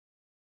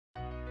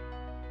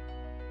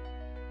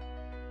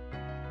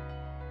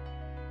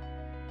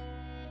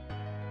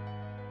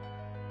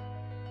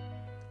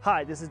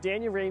Hi, this is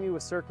Daniel Ramey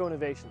with Circo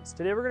Innovations.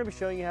 Today we're going to be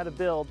showing you how to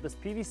build this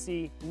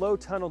PVC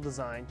low-tunnel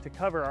design to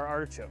cover our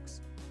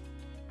artichokes.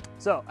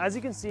 So, as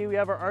you can see, we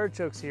have our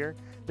artichokes here.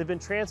 They've been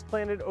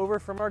transplanted over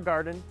from our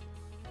garden.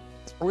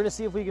 We're going to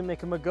see if we can make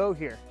them a go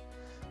here.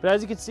 But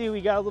as you can see, we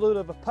got a little bit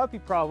of a puppy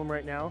problem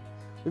right now.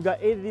 We've got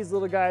 8 of these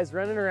little guys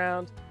running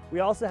around. We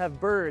also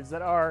have birds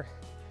that are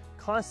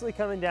constantly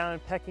coming down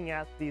and pecking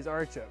at these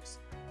artichokes.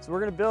 So we're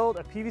going to build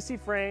a PVC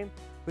frame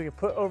we can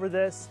put over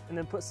this and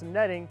then put some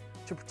netting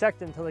to protect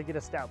them until they get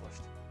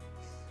established.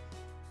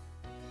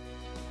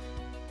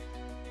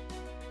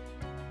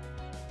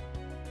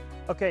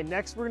 Okay,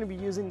 next we're going to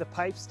be using the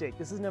pipe stake.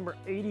 This is number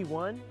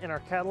 81 in our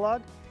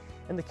catalog.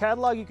 And the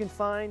catalog you can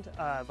find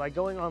by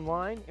going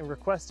online and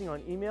requesting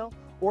on email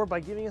or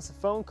by giving us a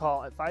phone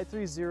call at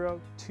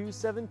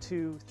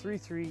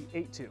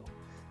 530-272-3382.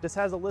 This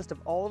has a list of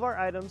all of our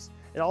items.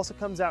 It also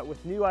comes out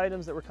with new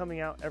items that we're coming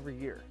out every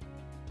year.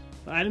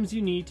 The items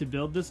you need to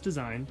build this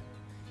design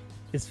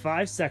is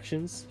 5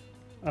 sections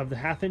of the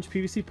 1/2-inch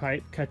PVC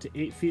pipe cut to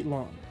 8 feet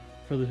long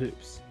for the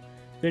hoops.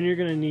 Then you're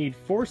going to need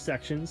 4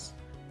 sections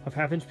of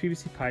 1/2-inch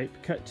PVC pipe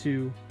cut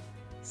to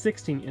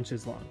 16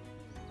 inches long.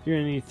 You're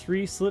going to need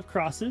 3 slip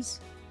crosses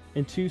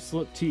and 2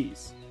 slip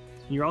tees.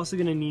 And you're also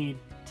going to need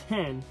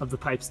 10 of the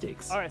pipe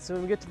stakes. Alright, so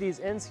when we get to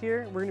these ends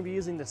here, we're going to be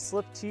using the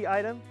slip tee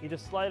item. You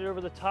just slide it over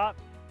the top,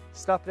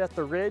 stop it at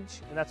the ridge,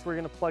 and that's where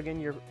you're going to plug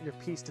in your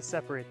piece to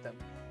separate them.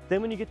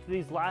 Then when you get to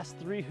these last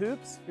 3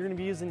 hoops, you're going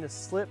to be using the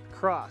slip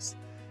cross.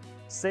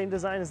 Same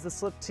design as the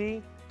slip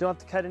tee, don't have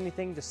to cut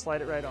anything, just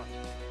slide it right on.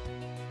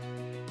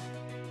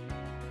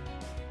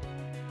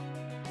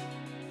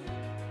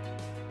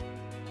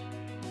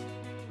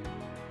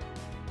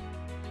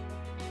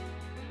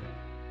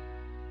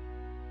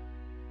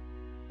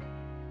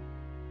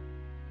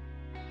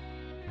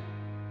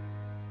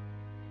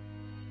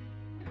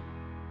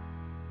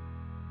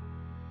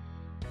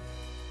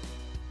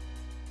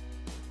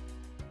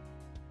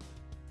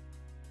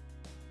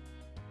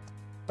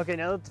 Okay,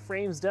 now that the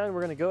frame's done, we're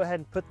going to go ahead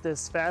and put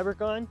this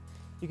fabric on.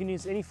 You can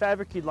use any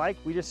fabric you'd like.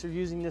 We just are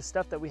using this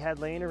stuff that we had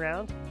laying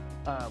around.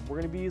 We're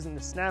going to be using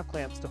the snap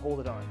clamps to hold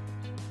it on.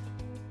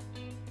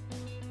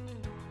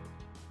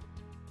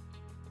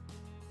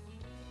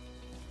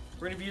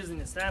 We're going to be using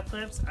the snap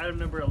clamps, item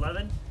number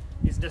 11.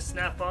 These just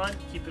snap on,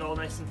 keep it all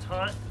nice and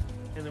taut,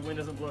 and the wind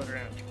doesn't blow it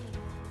around.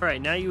 All right,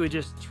 now you would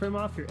just trim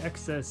off your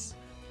excess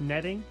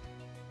netting.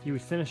 You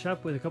would finish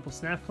up with a couple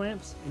snap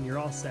clamps, and you're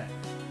all set.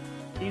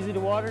 Easy to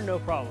water, no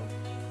problem.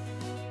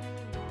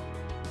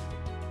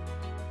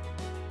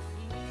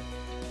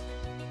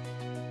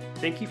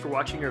 Thank you for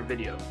watching our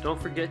video.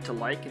 Don't forget to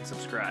like and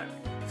subscribe.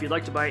 If you'd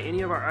like to buy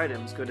any of our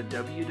items, go to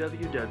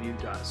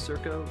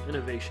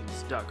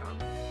www.circoinnovations.com.